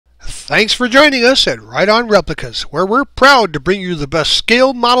Thanks for joining us at Right On Replicas, where we're proud to bring you the best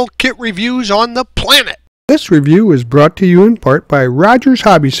scale model kit reviews on the planet. This review is brought to you in part by Rogers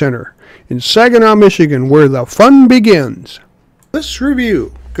Hobby Center in Saginaw, Michigan, where the fun begins. This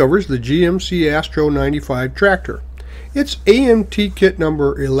review covers the GMC Astro 95 tractor. It's AMT kit number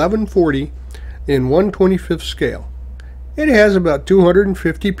 1140 in 1/25th scale. It has about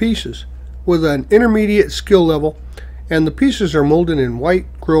 250 pieces with an intermediate skill level, and the pieces are molded in white,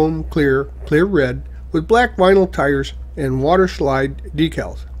 chrome, clear red, with black vinyl tires and water slide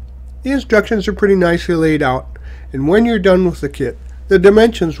decals. The instructions are pretty nicely laid out, and when you're done with the kit, the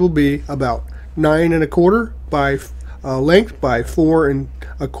dimensions will be about 9 1/4 by length by 4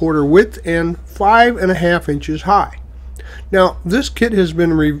 1/4 width and 5 1/2 inches high. Now, this kit has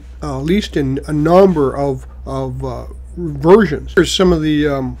been released in a number of versions. Here's some of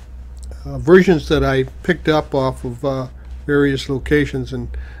the versions that I picked up off of various locations and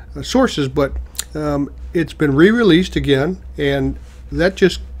sources, but it's been re-released again, and that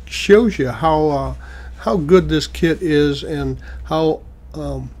just shows you how good this kit is and how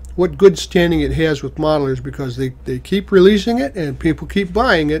what good standing it has with modelers, because they keep releasing it and people keep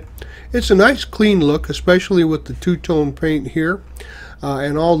buying it. It's a nice clean look, especially with the two-tone paint here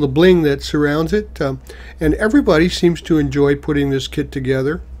and all the bling that surrounds it, and everybody seems to enjoy putting this kit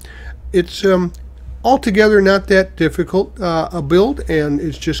together. It's altogether not that difficult a build, and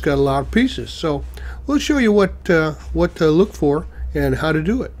it's just got a lot of pieces. So we'll show you what to look for and how to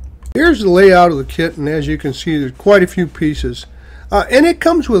do it. Here's the layout of the kit, and as you can see, there's quite a few pieces. And it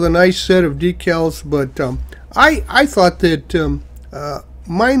comes with a nice set of decals, but I thought that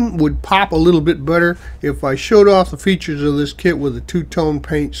mine would pop a little bit better if I showed off the features of this kit with a two-tone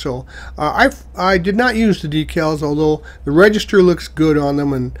paint. So I did not use the decals, although the register looks good on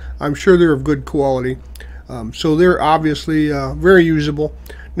them, and I'm sure they're of good quality. So they're obviously very usable.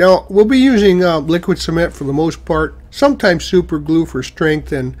 Now, we'll be using liquid cement for the most part, sometimes super glue for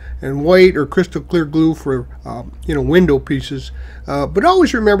strength, and white or crystal clear glue for window pieces. But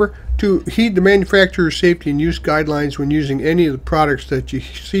always remember to heed the manufacturer's safety and use guidelines when using any of the products that you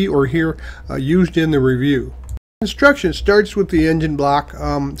see or hear used in the review. Instruction starts with the engine block.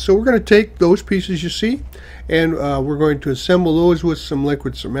 So we're going to take those pieces you see, and we're going to assemble those with some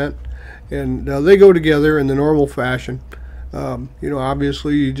liquid cement, and they go together in the normal fashion.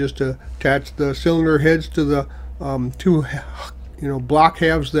 Obviously you just attach the cylinder heads to the two block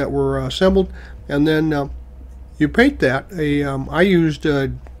halves that were assembled, and then you paint that. I used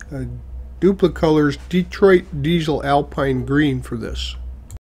Duplicolor's Detroit Diesel Alpine Green for this.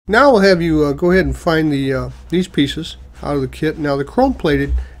 Now we'll have you go ahead and find these pieces out of the kit. Now they're chrome plated,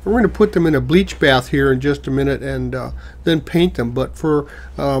 and we're going to put them in a bleach bath here in just a minute, and then paint them. But for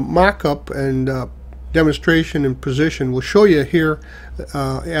mock-up and demonstration and position, we'll show you here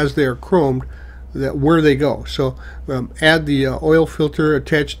as they are chromed where they go. So add the oil filter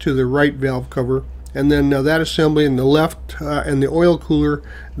attached to the right valve cover, and then that assembly in the left and the oil cooler,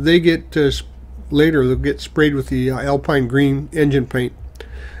 they get later they'll get sprayed with the Alpine Green engine paint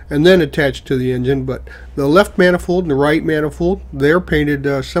and then attached to the engine. But the left manifold and the right manifold, they're painted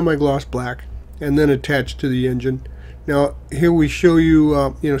semi-gloss black and then attached to the engine. Now here we show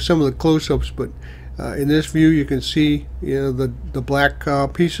you some of the close-ups, but in this view you can see the black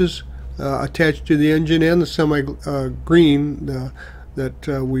pieces attached to the engine and the semi-green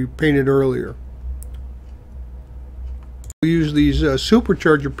that we painted earlier. We use these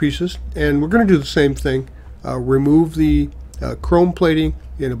supercharger pieces, and we're going to do the same thing. Remove the chrome plating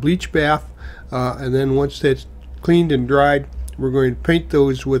in a bleach bath, and then once that's cleaned and dried, we're going to paint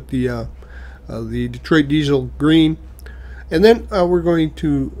those with the Detroit Diesel Green, and then we're going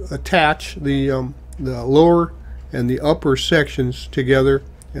to attach the lower and the upper sections together,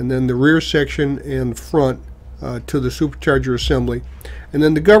 and then the rear section and the front to the supercharger assembly. And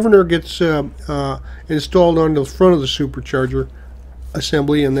then the governor gets installed onto the front of the supercharger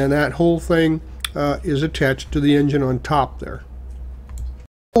assembly, and then that whole thing is attached to the engine on top there.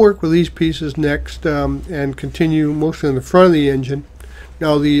 We'll work with these pieces next and continue mostly in the front of the engine.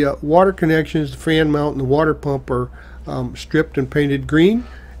 Now the water connections, the fan mount, and the water pump are stripped and painted green,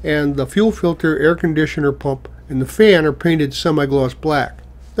 and the fuel filter, air conditioner pump, and the fan are painted semi-gloss black.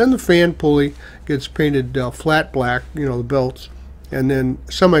 Then the fan pulley gets painted flat black, the belts, and then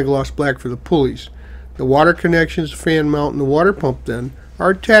semi-gloss black for the pulleys. The water connections, the fan mount, and the water pump then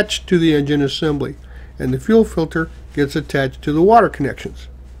are attached to the engine assembly, and the fuel filter gets attached to the water connections.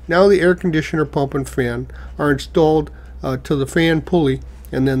 Now the air conditioner pump and fan are installed to the fan pulley,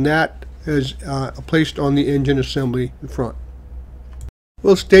 and then that is placed on the engine assembly in front.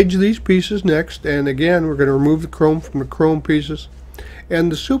 We'll stage these pieces next, and again we're going to remove the chrome from the chrome pieces, And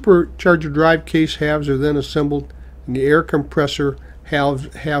the supercharger drive case halves are then assembled, and the air compressor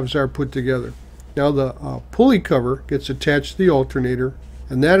halves are put together. Now the pulley cover gets attached to the alternator,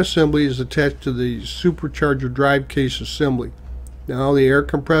 and that assembly is attached to the supercharger drive case assembly. Now the air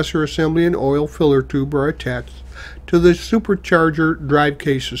compressor assembly and oil filler tube are attached to the supercharger drive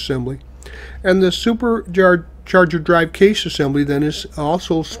case assembly. And the supercharger drive case assembly then is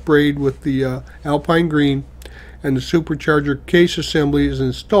also sprayed with the Alpine green, and the supercharger case assembly is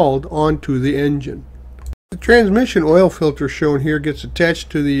installed onto the engine. The transmission oil filter shown here gets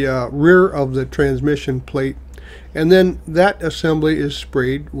attached to the rear of the transmission plate, and then that assembly is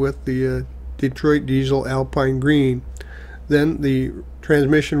sprayed with the Detroit Diesel Alpine green. Then the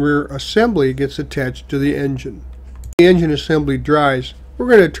transmission rear assembly gets attached to the engine. The engine assembly dries. We're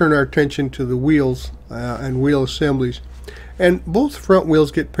going to turn our attention to the wheels and wheel assemblies. And both front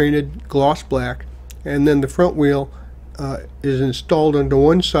wheels get painted gloss black, and then the front wheel is installed onto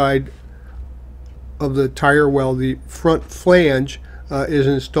one side of the tire while the front flange is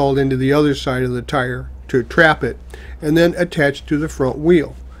installed into the other side of the tire to trap it, and then attached to the front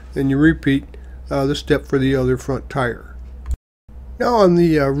wheel. Then you repeat the step for the other front tire. Now on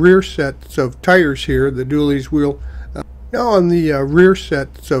the rear sets of tires here, the dualies wheel.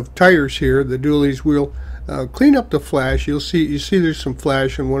 Clean up the flash. You see there's some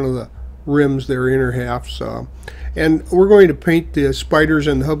flash in one of the rims there, inner halves, and we're going to paint the spiders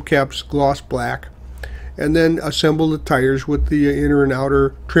and the hubcaps gloss black, and then assemble the tires with the inner and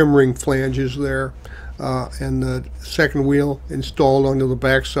outer trim ring flanges there, and the second wheel installed onto the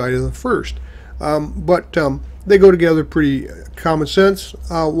back side of the first. They go together pretty common sense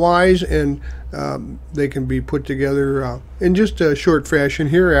wise, and they can be put together in just a short fashion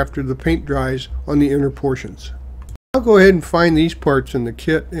here after the paint dries on the inner portions. I'll go ahead and find these parts in the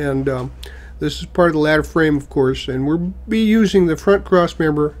kit, and this is part of the ladder frame, of course, and we'll be using the front cross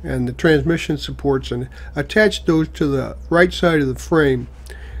member and the transmission supports and attach those to the right side of the frame.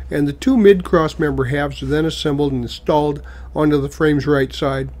 And the two mid cross member halves are then assembled and installed onto the frame's right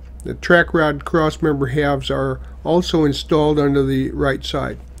side. The track rod cross member halves are also installed onto the right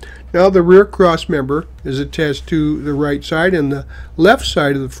side. Now the rear cross member is attached to the right side, and the left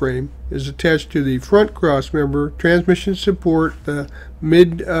side of the frame is attached to the front cross member, transmission support, the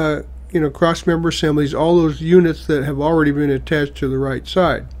mid cross member assemblies, all those units that have already been attached to the right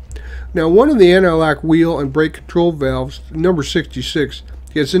side. Now one of the anti-lock wheel and brake control valves, number 66,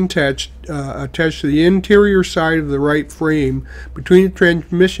 gets attached to the interior side of the right frame between the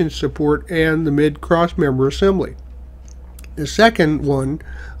transmission support and the mid cross member assembly. The second one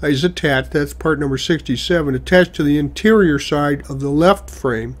is attached, that's part number 67, attached to the interior side of the left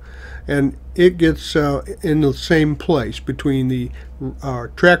frame, and it gets in the same place between the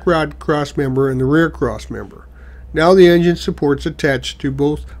track rod cross member and the rear cross member. Now the engine support's attached to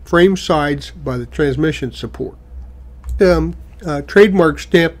both frame sides by the transmission support. Trademark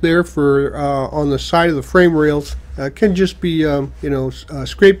stamp there for on the side of the frame rails can just be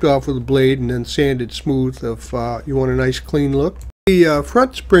scraped off with a blade and then sanded smooth if you want a nice clean look. The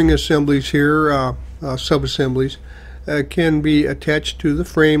front spring assemblies here, sub-assemblies, can be attached to the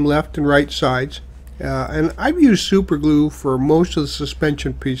frame left and right sides, and I've used super glue for most of the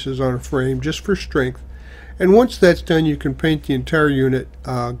suspension pieces on a frame just for strength, and once that's done you can paint the entire unit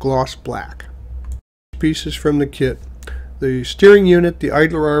gloss black. Pieces from the kit: the steering unit, the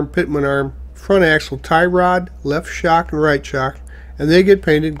idler arm, pitman arm, front axle, tie rod, left shock and right shock, and they get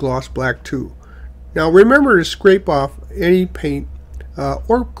painted gloss black too. Now remember to scrape off any paint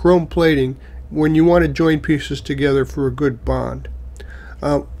or chrome plating when you want to join pieces together for a good bond.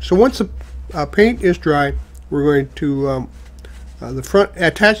 So once the paint is dry, we're going to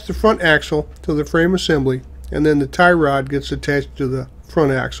attach the front axle to the frame assembly, and then the tie rod gets attached to the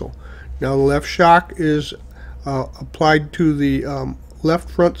front axle. Now the left shock is applied to the left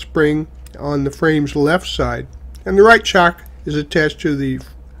front spring on the frame's left side, and the right shock is attached to the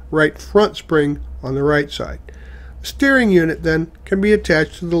right front spring on the right side. The steering unit then can be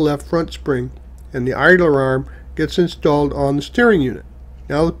attached to the left front spring, and the idler arm gets installed on the steering unit.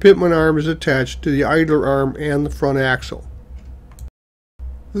 Now the pitman arm is attached to the idler arm and the front axle.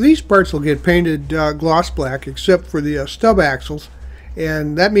 These parts will get painted gloss black except for the stub axles,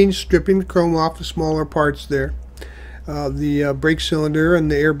 and that means stripping the chrome off the smaller parts there, the brake cylinder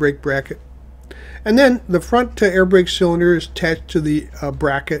and the air brake bracket. And then the front air brake cylinder is attached to the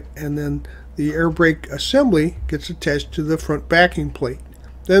bracket, and then the air brake assembly gets attached to the front backing plate.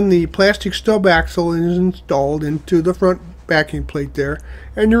 Then the plastic stub axle is installed into the front backing plate there,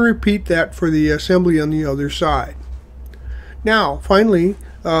 and you repeat that for the assembly on the other side. Now finally,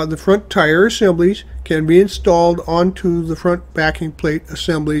 the front tire assemblies can be installed onto the front backing plate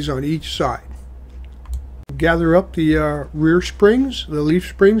assemblies on each side. Gather up the rear springs, the leaf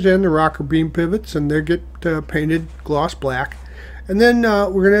springs, and the rocker beam pivots, and they get painted gloss black. And then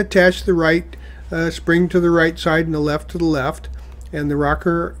we're going to attach the right spring to the right side and the left to the left, and the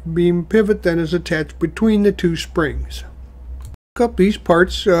rocker beam pivot then is attached between the two springs. Pick up these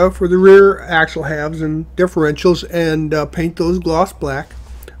parts for the rear axle halves and differentials and paint those gloss black.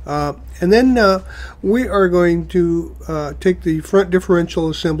 And then we are going to take the front differential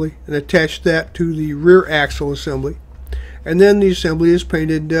assembly and attach that to the rear axle assembly. And then the assembly is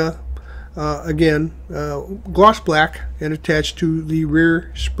painted again gloss black and attached to the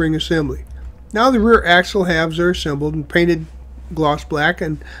rear spring assembly. Now the rear axle halves are assembled and painted gloss black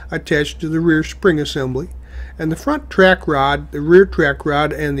and attached to the rear spring assembly. And the front track rod, the rear track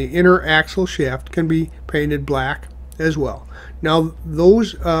rod, and the inner axle shaft can be painted black as well. Now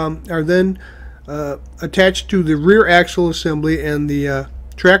those are then attached to the rear axle assembly and the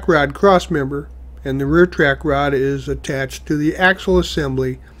track rod cross member, and the rear track rod is attached to the axle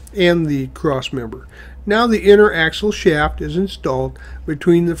assembly and the cross member. Now the inner axle shaft is installed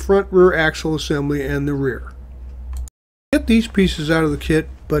between the front rear axle assembly and the rear. Get these pieces out of the kit,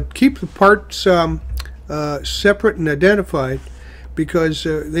 but keep the parts separate and identified, because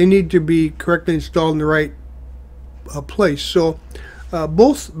they need to be correctly installed in the right place. So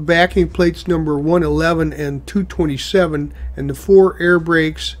both backing plates number 111 and 227 and the 4 air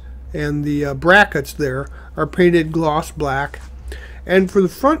brakes and the brackets there are painted gloss black. And for the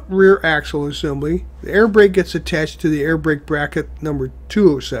front rear axle assembly, the air brake gets attached to the air brake bracket number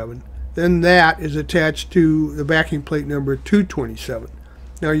 207. Then that is attached to the backing plate number 227.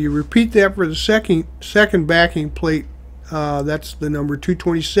 Now you repeat that for the second backing plate, that's the number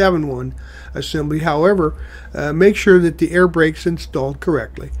 227 one assembly. However, make sure that the air brake's installed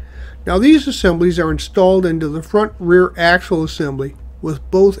correctly. Now these assemblies are installed into the front rear axle assembly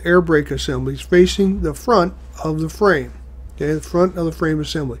with both air brake assemblies facing the front of the frame. Okay, the front of the frame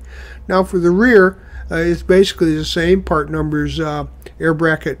assembly. Now for the rear, it's basically the same. Part numbers air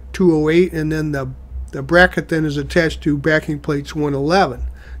bracket 208, and then the bracket then is attached to backing plates 111.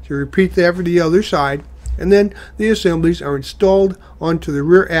 So repeat that for the other side, and then the assemblies are installed onto the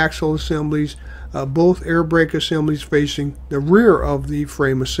rear axle assemblies, both air brake assemblies facing the rear of the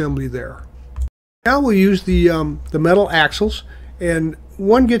frame assembly there. Now we'll use the metal axles, and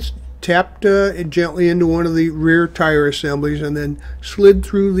one gets tapped gently into one of the rear tire assemblies and then slid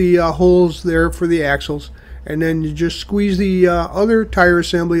through the holes there for the axles, and then you just squeeze the other tire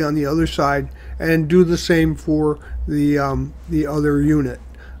assembly on the other side and do the same for the other unit,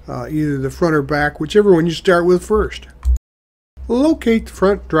 either the front or back, whichever one you start with first. Locate the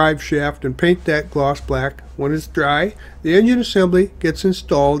front drive shaft and paint that gloss black. When it's dry, the engine assembly gets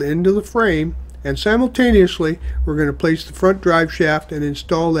installed into the frame, and simultaneously we're going to place the front drive shaft and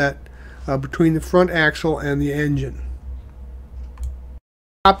install that between the front axle and the engine.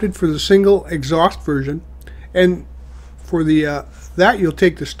 Opted for the single exhaust version, and for the that you'll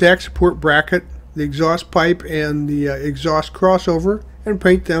take the stack support bracket, the exhaust pipe, and the exhaust crossover and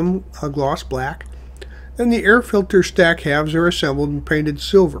paint them gloss black. Then the air filter stack halves are assembled and painted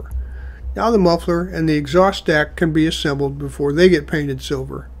silver. Now the muffler and the exhaust stack can be assembled before they get painted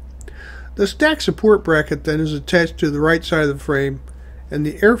silver. The stack support bracket then is attached to the right side of the frame, and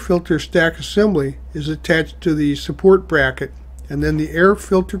the air filter stack assembly is attached to the support bracket, and then the air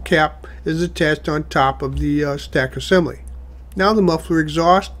filter cap is attached on top of the stack assembly. Now the muffler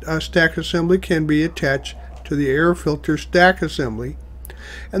exhaust stack assembly can be attached to the air filter stack assembly,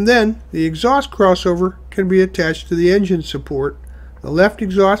 and then the exhaust crossover can be attached to the engine support, the left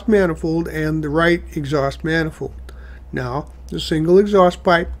exhaust manifold, and the right exhaust manifold. Now the single exhaust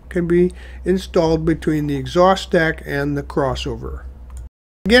pipe can be installed between the exhaust stack and the crossover.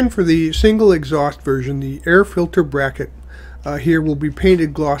 Again, for the single exhaust version, the air filter bracket here will be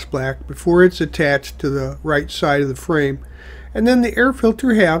painted gloss black before it's attached to the right side of the frame, and then the air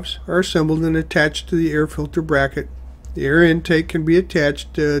filter halves are assembled and attached to the air filter bracket. The air intake can be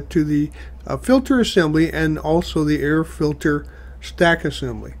attached to the filter assembly and also the air filter stack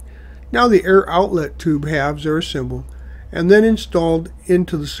assembly. Now the air outlet tube halves are assembled and then installed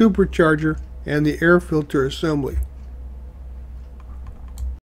into the supercharger and the air filter assembly.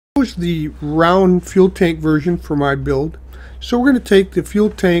 Here's the round fuel tank version for my build. So we're going to take the fuel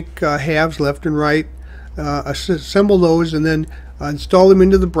tank halves left and right, assemble those, and then install them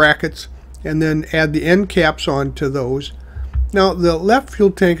into the brackets, and then add the end caps onto those. Now the left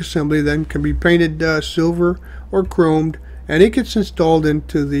fuel tank assembly then can be painted silver or chromed, and it gets installed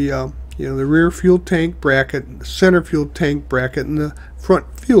into the the rear fuel tank bracket, the center fuel tank bracket, and the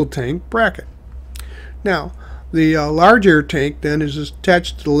front fuel tank bracket. Now, the large air tank then is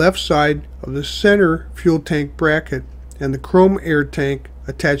attached to the left side of the center fuel tank bracket, and the chrome air tank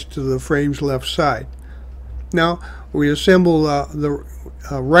attached to the frame's left side. Now, we assemble the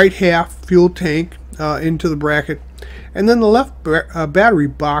right half fuel tank into the bracket, and then the left battery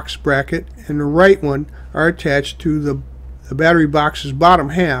box bracket and the right one are attached to the battery box's bottom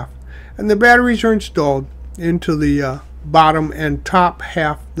half, and the batteries are installed into the bottom, and top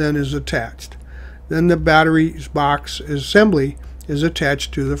half then is attached. Then the battery box assembly is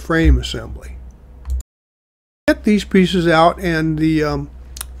attached to the frame assembly. Get these pieces out, and the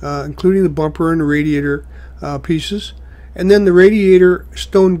including the bumper and the radiator pieces, and then the radiator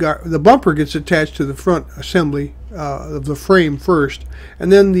stone guard, the bumper gets attached to the front assembly of the frame first,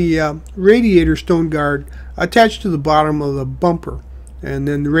 and then the radiator stone guard attached to the bottom of the bumper, and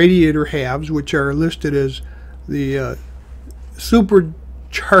then the radiator halves, which are listed as the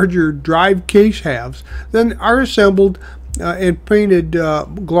supercharger drive case halves, then are assembled and painted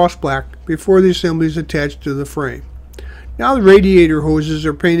gloss black before the assembly is attached to the frame. Now the radiator hoses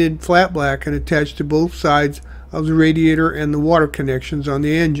are painted flat black and attached to both sides of the radiator and the water connections on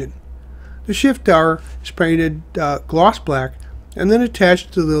the engine. The shift tower is painted gloss black and then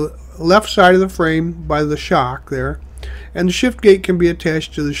attached to the left side of the frame by the shock there, and the shift gate can be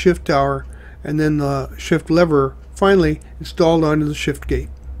attached to the shift tower, and then the shift lever finally installed onto the shift gate.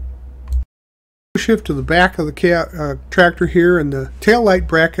 Shift to the back of the tractor here, and the tail light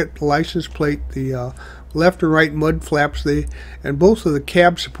bracket, the license plate, the left and right mud flaps, and both of the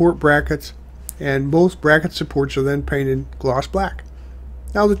cab support brackets, and both bracket supports are then painted gloss black.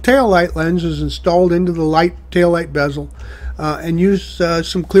 Now the tail light lens is installed into the tail light bezel, and use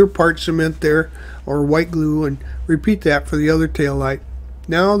some clear part cement there or white glue, and repeat that for the other tail light.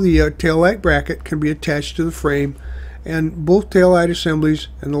 Now the tail light bracket can be attached to the frame, and both tail light assemblies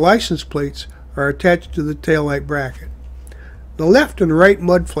and the license plates are attached to the tail light bracket. The left and right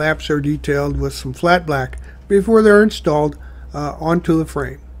mud flaps are detailed with some flat black before they're installed onto the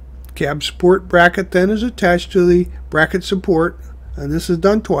frame. Cab support bracket then is attached to the bracket support, and this is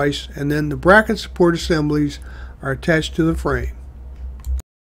done twice, and then the bracket support assemblies are attached to the frame.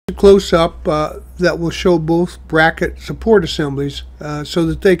 A close-up that will show both bracket support assemblies so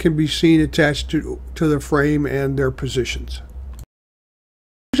that they can be seen attached to the frame and their positions.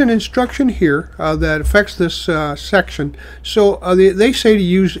 There's an instruction here that affects this section. So they say to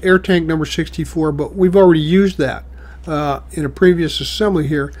use air tank number 64, but we've already used that in a previous assembly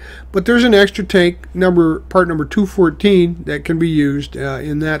here. But there's an extra tank part number 214 that can be used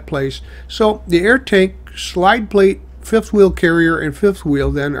in that place. So the air tank slide plate, fifth wheel carrier, and fifth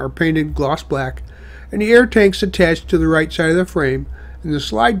wheel then are painted gloss black, and the air tank's attached to the right side of the frame, and the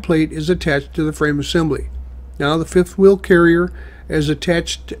slide plate is attached to the frame assembly. Now the fifth wheel carrier is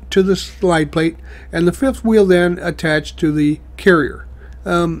attached to the slide plate, and the fifth wheel then attached to the carrier.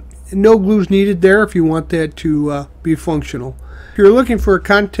 No glues needed there if you want that to be functional. If you're looking for a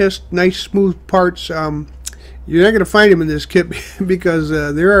contest nice smooth parts, you're not going to find them in this kit because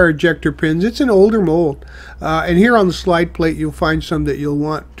there are ejector pins. It's an older mold, and here on the slide plate you'll find some that you'll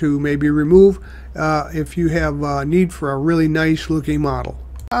want to maybe remove if you have need for a really nice looking model.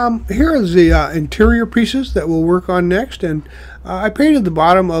 Here is the interior pieces that we'll work on next, and I painted the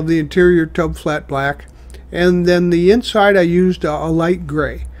bottom of the interior tub flat black, and then the inside I used a light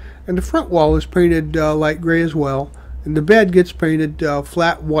gray, and the front wall is painted light gray as well, and the bed gets painted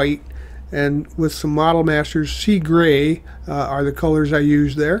flat white, and with some Model Masters sea gray are the colors I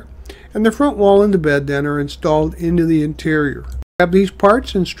used there, and the front wall and the bed then are installed into the interior. Grab these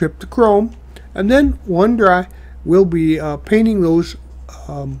parts and strip the chrome, and then one dry we'll be painting those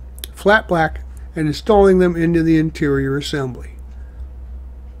flat black and installing them into the interior assembly.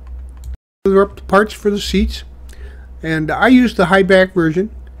 These are the parts for the seats, and I used the high back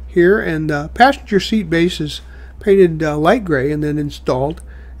version here, and the passenger seat base is painted light gray and then installed,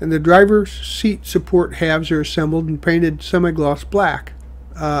 and the driver's seat support halves are assembled and painted semi-gloss black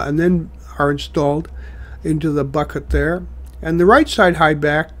and then are installed into the bucket there, and the right side high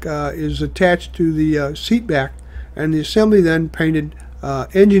back is attached to the seat back, and the assembly then painted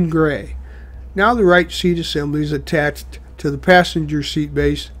engine gray. Now the right seat assembly is attached to the passenger seat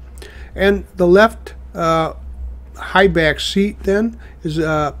base, and the left high back seat then is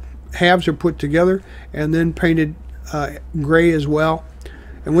halves are put together and then painted gray as well.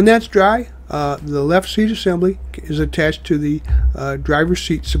 And when that's dry, the left seat assembly is attached to the driver's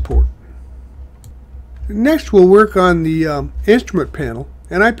seat support. Next we'll work on the instrument panel,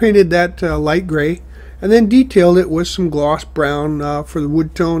 and I painted that light gray and then detailed it with some gloss brown for the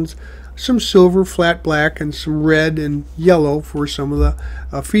wood tones, some silver flat black, and some red and yellow for some of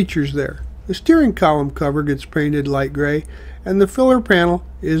the features there. The steering column cover gets painted light gray, and the filler panel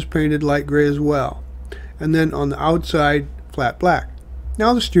is painted light gray as well. And then on the outside, flat black.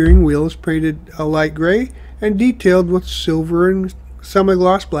 Now the steering wheel is painted a light gray and detailed with silver and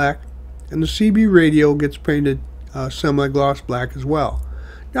semi-gloss black, and the CB radio gets painted semi-gloss black as well.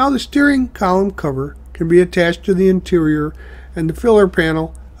 Now the steering column cover can be attached to the interior, and the filler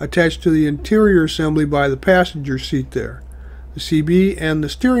panel attached to the interior assembly by the passenger seat there. The CB and the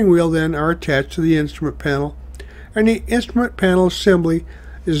steering wheel then are attached to the instrument panel, and the instrument panel assembly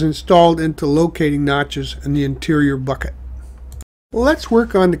is installed into locating notches in the interior bucket. Well, let's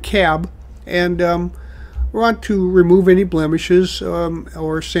work on the cab, and we want to remove any blemishes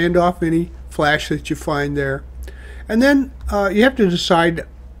or sand off any flash that you find there. And then you have to decide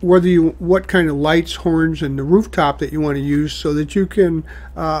what kind of lights, horns, and the rooftop that you want to use so that you can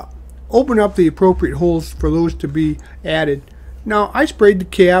open up the appropriate holes for those to be added. Now, I sprayed the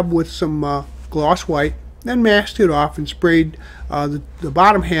cab with some gloss white, then masked it off and sprayed the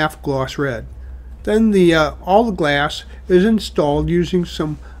bottom half gloss red. Then all the glass is installed using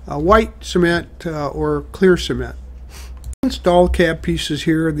some white cement or clear cement. Install cab pieces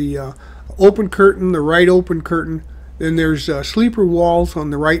here, the open curtain, the right open curtain, then there's sleeper walls on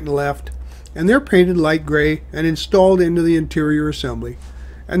the right and left, and they're painted light gray and installed into the interior assembly.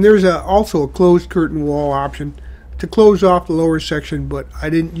 And there's also a closed curtain wall option to close off the lower section, but I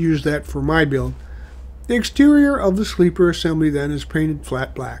didn't use that for my build. The exterior of the sleeper assembly then is painted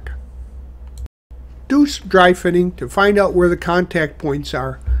flat black. Do some dry fitting to find out where the contact points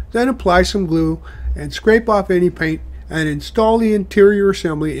are, then apply some glue and scrape off any paint and install the interior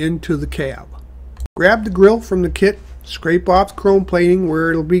assembly into the cab. Grab the grill from the kit, scrape off chrome plating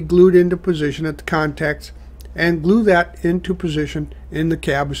where it'll be glued into position at the contacts, and glue that into position in the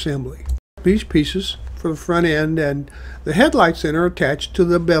cab assembly. These pieces for the front end, and the headlights then are attached to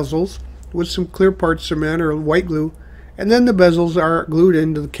the bezels with some clear part cement or white glue, and then the bezels are glued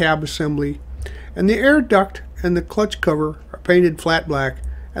into the cab assembly. And the air duct and the clutch cover are painted flat black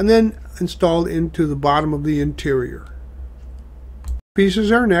and then installed into the bottom of the interior.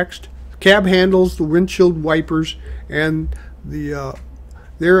 Pieces are next. Cab handles, the windshield wipers, and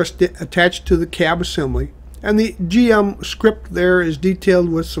they're attached to the cab assembly. And the GM script there is detailed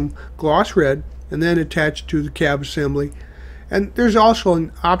with some gloss red and then attached to the cab assembly. And there's also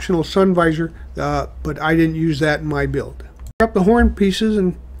an optional sun visor, but I didn't use that in my build. Up the horn pieces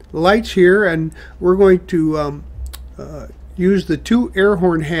and lights here, and we're going to use the two air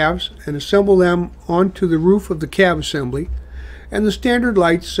horn halves and assemble them onto the roof of the cab assembly. And the standard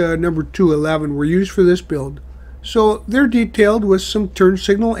lights, number 211, were used for this build. So they're detailed with some turn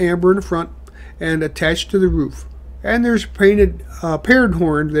signal amber in the front and attached to the roof. And there's painted paired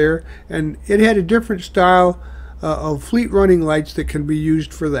horn there, and it had a different style of fleet running lights that can be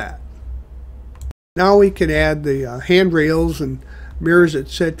used for that. Now we can add the handrails and mirrors,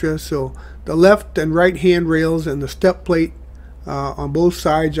 etc. So the left and right handrails and the step plate on both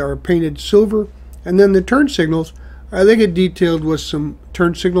sides are painted silver, and then the turn signals they get detailed with some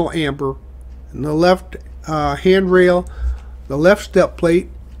turn signal amber. And the left handrail, the left step plate,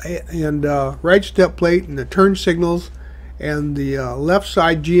 and right step plate, and the turn signals, and the left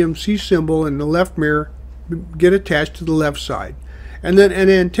side GMC symbol and the left mirror get attached to the left side. And then an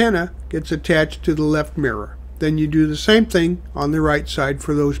antenna gets attached to the left mirror. Then you do the same thing on the right side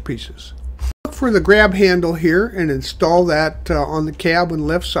for those pieces. Look for the grab handle here and install that on the cab on the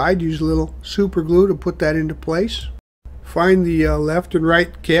left side. Use a little super glue to put that into place. Find the left and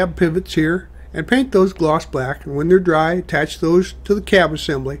right cab pivots here and paint those gloss black, and when they're dry, attach those to the cab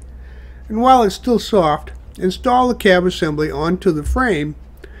assembly. And while it's still soft, install the cab assembly onto the frame,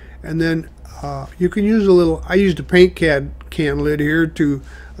 and then you can use I used a paint can lid here to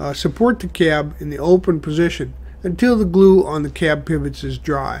support the cab in the open position until the glue on the cab pivots is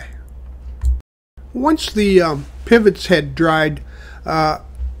dry. Once the pivots had dried,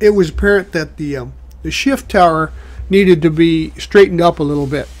 it was apparent that the shift tower needed to be straightened up a little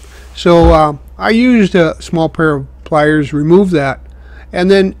bit. So I used a small pair of pliers, removed that,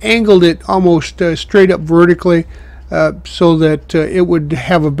 and then angled it almost straight up vertically so that it would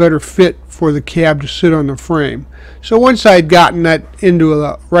have a better fit for the cab to sit on the frame. So once I'd gotten that into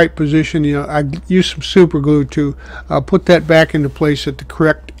the right position, I used some super glue to put that back into place at the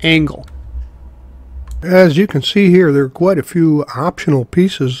correct angle. As you can see here, there are quite a few optional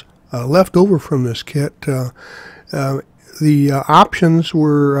pieces left over from this kit. The options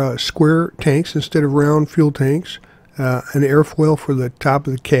were square tanks instead of round fuel tanks, an airfoil for the top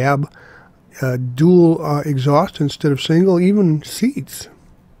of the cab, dual exhaust instead of single, even seats.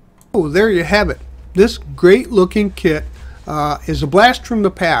 Oh, there you have it. This great looking kit is a blast from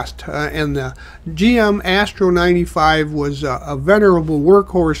the past, and the GM Astro 95 was a venerable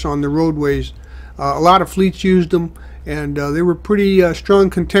workhorse on the roadways. A lot of fleets used them, and they were pretty strong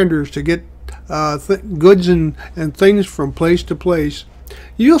contenders to get goods and things from place to place.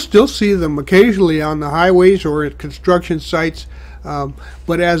 You'll still see them occasionally on the highways or at construction sites,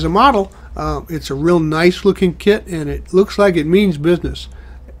 but as a model, it's a real nice looking kit, and it looks like it means business.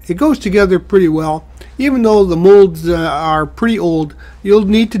 It goes together pretty well. Even though the molds are pretty old, you'll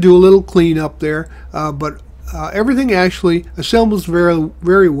need to do a little cleanup there, but everything actually assembles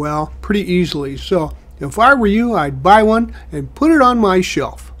very well, pretty easily. So if I were you, I'd buy one and put it on my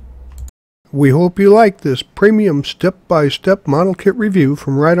shelf. We hope you like this premium step-by-step model kit review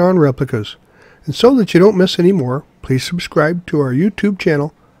from Right On Replicas. And so that you don't miss any more, please subscribe to our YouTube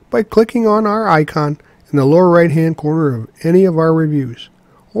channel by clicking on our icon in the lower right-hand corner of any of our reviews.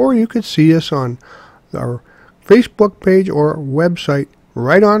 Or you could see us on our Facebook page or website,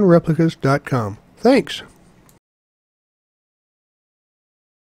 rightonreplicas.com. Thanks.